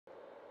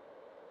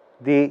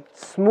the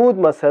smooth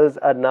muscles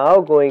are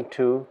now going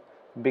to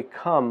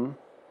become,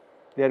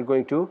 they are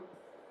going to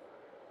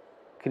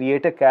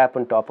create a cap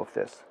on top of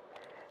this.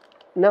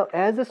 Now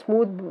as the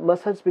smooth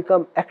muscles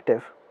become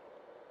active,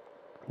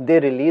 they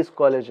release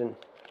collagen.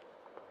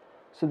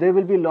 So there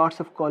will be lots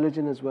of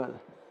collagen as well.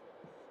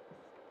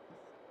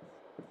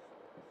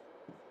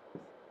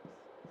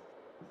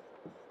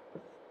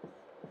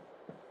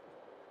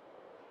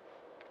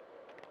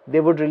 They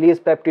would release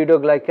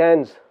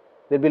peptidoglycans.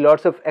 There will be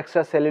lots of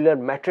extracellular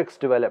matrix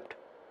developed.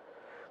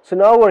 So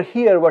now over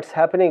here what's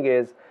happening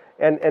is,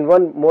 and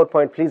one more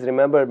point, please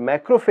remember,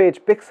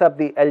 macrophage picks up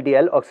the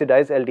LDL,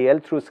 oxidized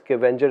LDL, through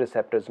scavenger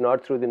receptors,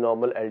 not through the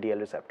normal LDL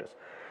receptors.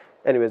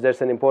 Anyways, that's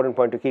an important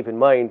point to keep in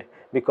mind,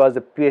 because the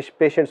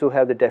patients who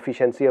have the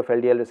deficiency of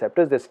LDL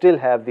receptors, they still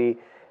have the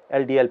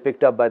LDL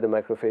picked up by the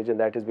macrophage, and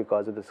that is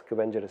because of the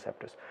scavenger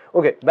receptors.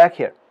 Okay, back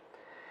here.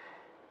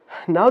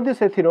 Now this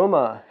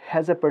atheroma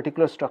has a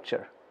particular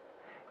structure.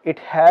 It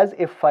has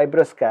a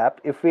fibrous cap.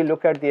 If we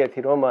look at the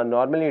atheroma,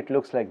 normally it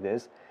looks like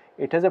this.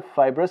 It has a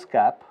fibrous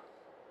cap.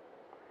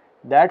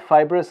 That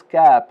fibrous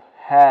cap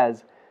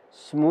has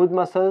smooth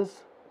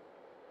muscles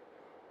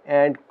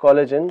and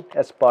collagen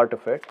as part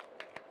of it.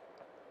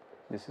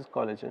 This is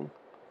collagen.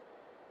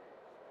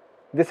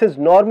 This is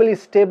normally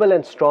stable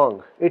and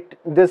strong.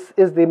 This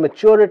is the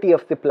maturity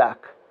of the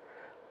plaque.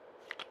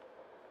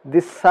 The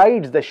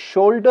sides, the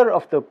shoulder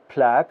of the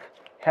plaque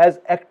has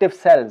active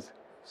cells.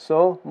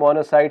 So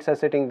monocytes are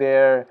sitting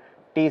there,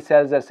 T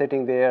cells are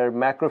sitting there,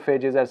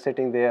 macrophages are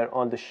sitting there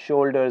on the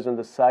shoulders, on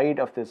the side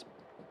of this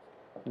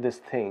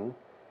thing,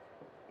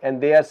 and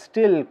they are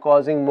still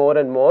causing more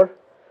and more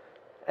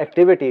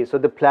activity. So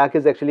the plaque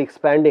is actually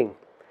expanding.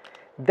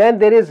 Then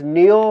there is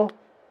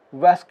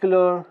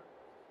vasculogenesis.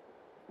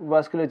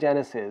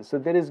 So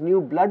there is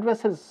new blood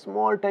vessels,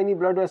 small tiny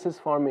blood vessels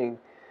forming.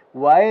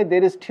 Why?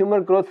 There is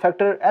tumor growth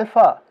factor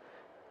alpha.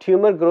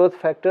 Tumor growth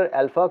factor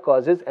alpha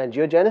causes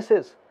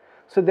angiogenesis.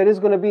 So there is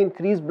going to be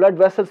increased blood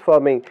vessels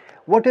forming.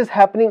 What is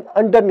happening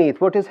underneath?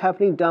 What is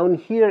happening down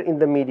here in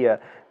the media?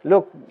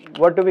 Look,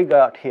 what do we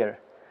got here?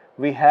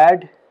 We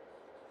had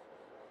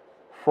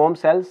foam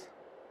cells.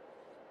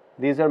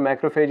 These are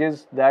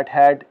macrophages that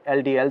had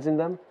LDLs in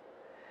them.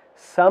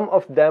 Some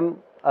of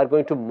them are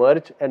going to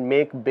merge and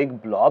make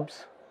big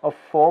blobs of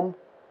foam,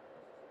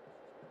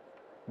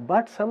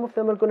 but some of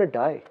them are going to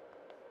die.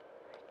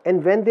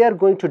 And when they are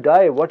going to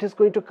die, what is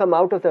going to come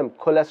out of them?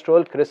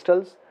 Cholesterol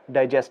crystals,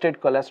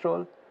 digested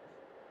cholesterol.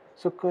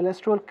 So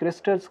cholesterol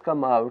crystals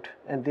come out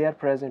and they are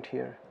present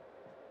here.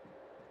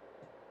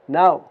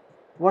 Now,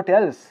 what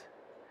else?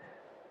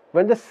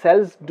 When the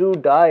cells do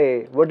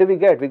die, what do we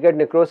get? We get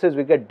necrosis,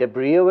 we get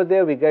debris over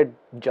there, we get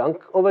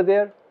junk over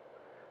there.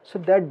 So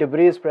that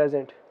debris is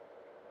present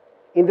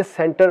in the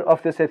center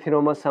of this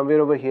atheroma, somewhere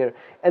over here.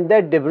 And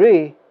that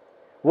debris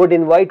would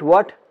invite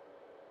what?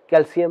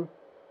 Calcium.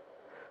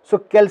 So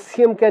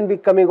calcium can be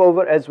coming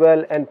over as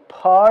well, and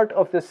part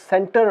of the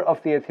center of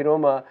the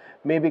atheroma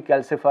may be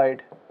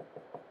calcified.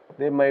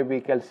 There might be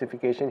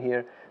calcification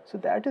here. So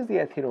that is the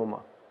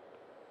atheroma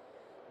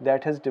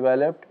that has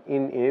developed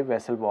in a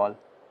vessel wall.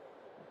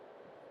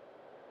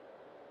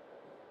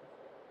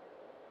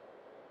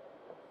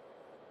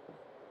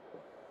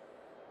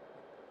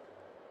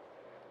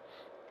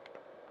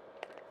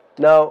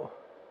 Now,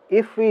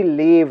 if we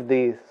leave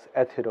this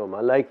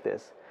atheroma like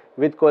this,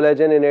 with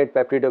collagen in it,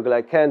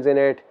 peptidoglycans in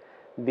it,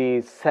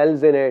 the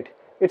cells in it,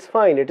 it's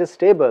fine, it is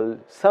stable.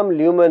 Some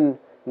lumen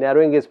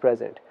narrowing is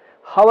present.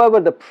 However,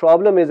 the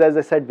problem is, as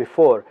I said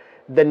before,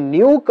 the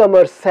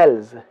newcomer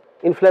cells,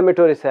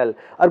 inflammatory cell,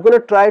 are going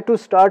to try to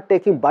start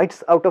taking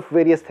bites out of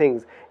various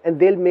things, and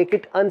they'll make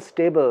it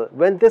unstable.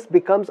 When this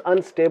becomes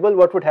unstable,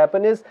 what would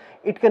happen is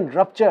it can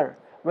rupture.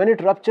 When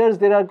it ruptures,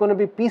 there are going to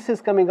be pieces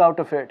coming out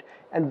of it,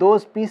 and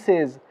those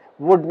pieces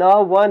would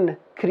now, one,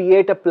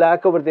 create a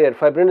plaque over there.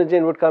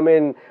 Fibrinogen would come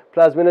in,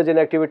 plasminogen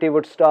activity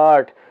would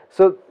start.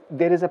 So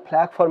there is a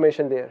plaque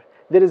formation there.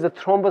 There is a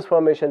thrombus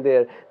formation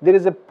there. There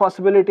is a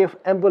possibility of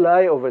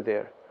emboli over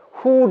there.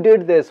 Who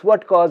did this?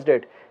 What caused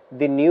it?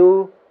 The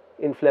new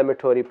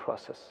inflammatory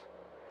process.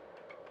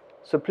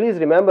 So please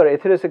remember,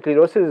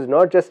 atherosclerosis is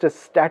not just a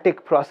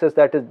static process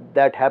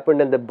that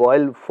happened and the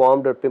boil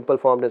formed or pimple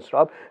formed and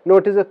stopped. No,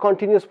 it is a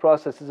continuous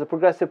process. It's a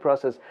progressive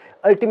process.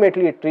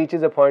 Ultimately, it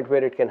reaches a point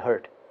where it can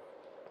hurt.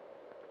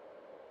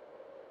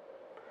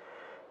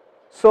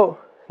 So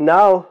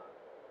now,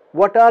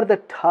 what are the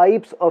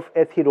types of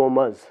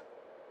atheromas?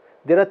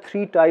 There are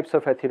 3 types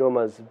of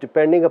atheromas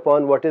depending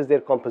upon what is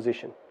their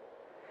composition.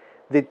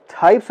 The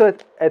types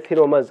of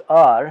atheromas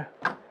are,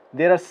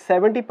 there are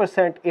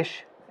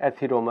 70%-ish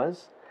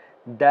atheromas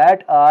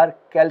that are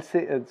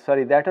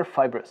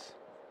fibrous,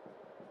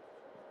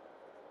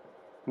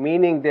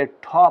 meaning their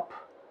top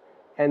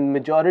and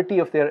majority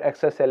of their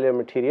extracellular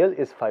material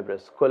is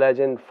fibrous,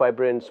 collagen,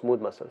 fibrin,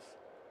 smooth muscles.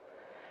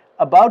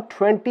 About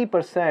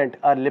 20%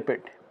 are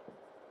lipid.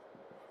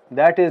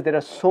 That is, there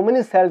are so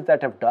many cells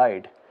that have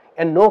died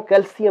and no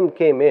calcium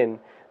came in,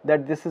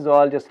 that this is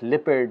all just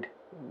lipid,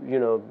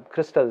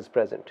 crystals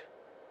present.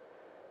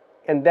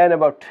 and then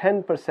about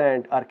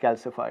 10% are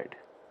calcified.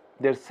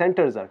 Their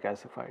centers are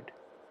calcified.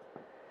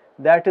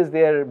 That is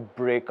their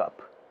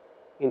breakup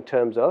in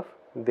terms of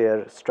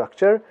their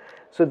structure.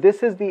 So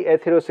this is the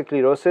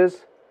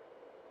atherosclerosis.